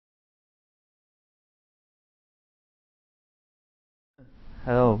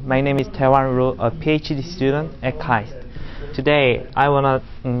Hello, my name is Taewan Ru, a PhD student at KAIST. Today, I want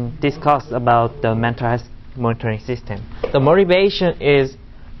to discuss about the mental health monitoring system. The motivation is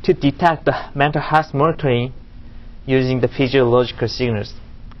to detect the mental health monitoring using the physiological signals.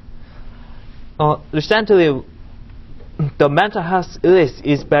 Recently, the mental health list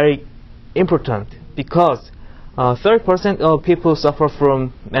is very important because 30% of people suffer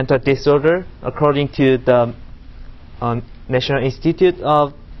from mental disorder according to the National Institute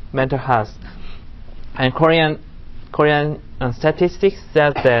of Mental Health. And Korean statistics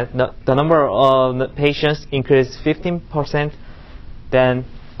says that the number of patients increased 15% than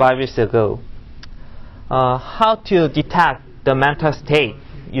 5 years ago. How to detect the mental state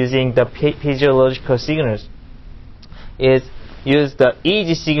using the physiological signals is use the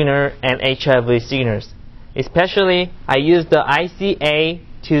EEG signal and HRV signals. Especially, I use the ICA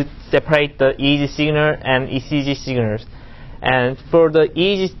to separate the EEG signal and ECG signals. And for the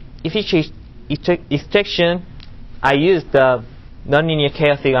EEG extraction, I use the nonlinear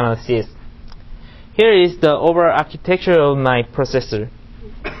chaotic analysis. Here is the overall architecture of my processor.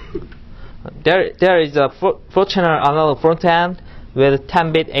 There is a 4-channel analog front end with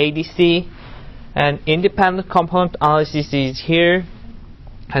 10-bit ADC, and independent component analysis is here,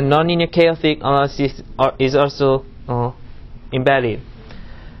 and nonlinear chaotic analysis is also embedded.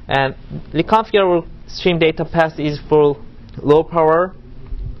 And reconfigurable stream data path is for low power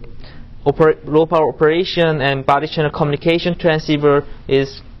operation, and body channel communication transceiver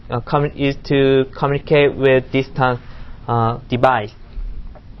is to communicate with distant device.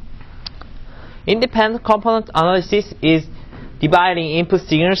 Independent component analysis is dividing input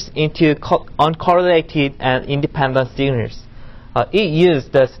signals into uncorrelated and independent signals. It uses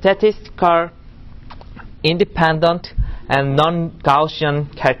the statistical, independent, and non-Gaussian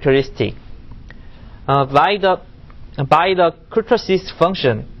characteristic. By the kurtosis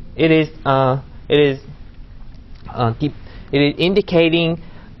function, it is indicating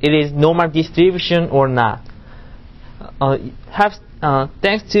it is normal distribution or not.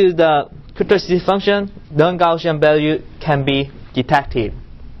 Thanks to the kurtosis function, non-Gaussian value can be detected.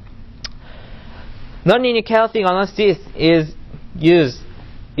 Nonlinear chaotic analysis is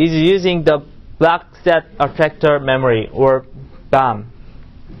using the block set attractor memory, or BAM.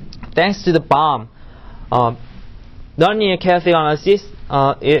 Thanks to the BAM, nonlinear chaotic analysis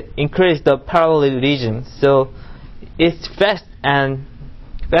it increases the parallelism, so it's fast and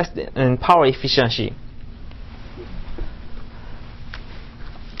power efficiency.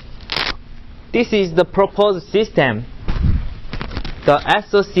 This is the proposed system. The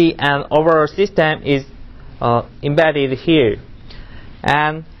SOC and overall system is embedded here,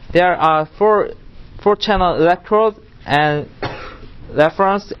 and there are four channel electrodes and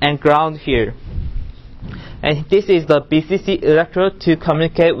reference and ground here. And this is the BCC electrode to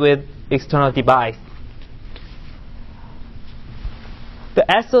communicate with external device. The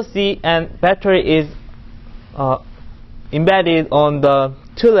SOC and battery is embedded on the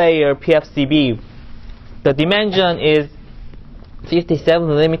 2-layer PFCB. The dimension is 57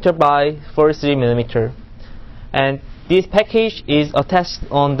 mm by 43 mm, and this package is attached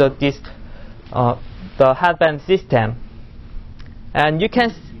on the headband system, and you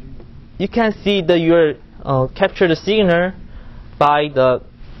can see your capture the signal by the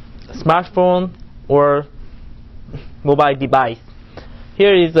smartphone or mobile device.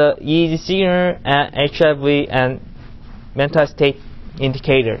 Here is the EEG signal and HRV and mental state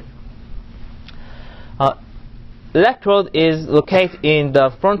indicator. Electrode is located in the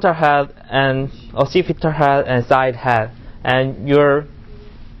frontal head and occipital head and side head, and at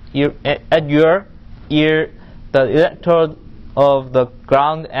your ear the electrode of the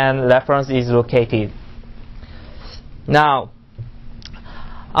ground and reference is located. Now,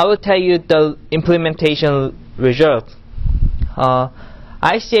 I will tell you the implementation result.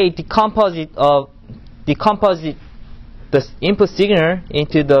 ICA decomposes the input signal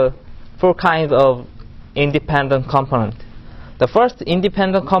into the 4 kinds of independent component. The first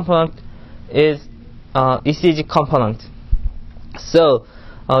independent component is ECG component. So,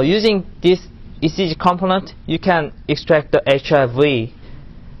 using this ECG component, you can extract the HRV.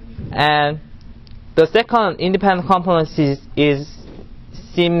 And the second independent component seems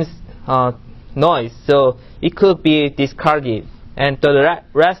noise, so it could be discarded. And the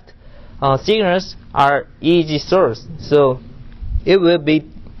rest signals are EEG source, so it will be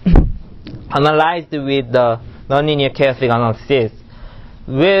analyzed with the nonlinear chaotic analysis.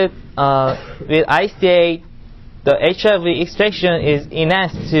 With ICA, the HRV extraction is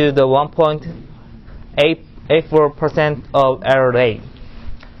enhanced to the 1.84% of error rate.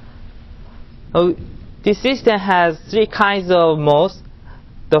 This system has 3 kinds of modes: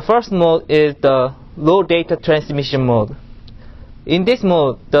 The first mode is the low data transmission mode. In this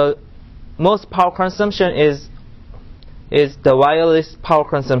mode, the most power consumption is the wireless power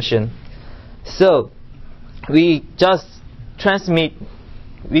consumption. So we just transmit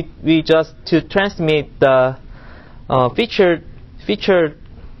to transmit the feature.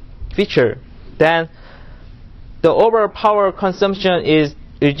 Then the overall power consumption is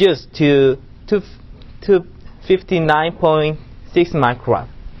reduced to 59.6 microwatt.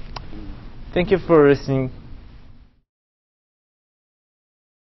 Thank you for listening.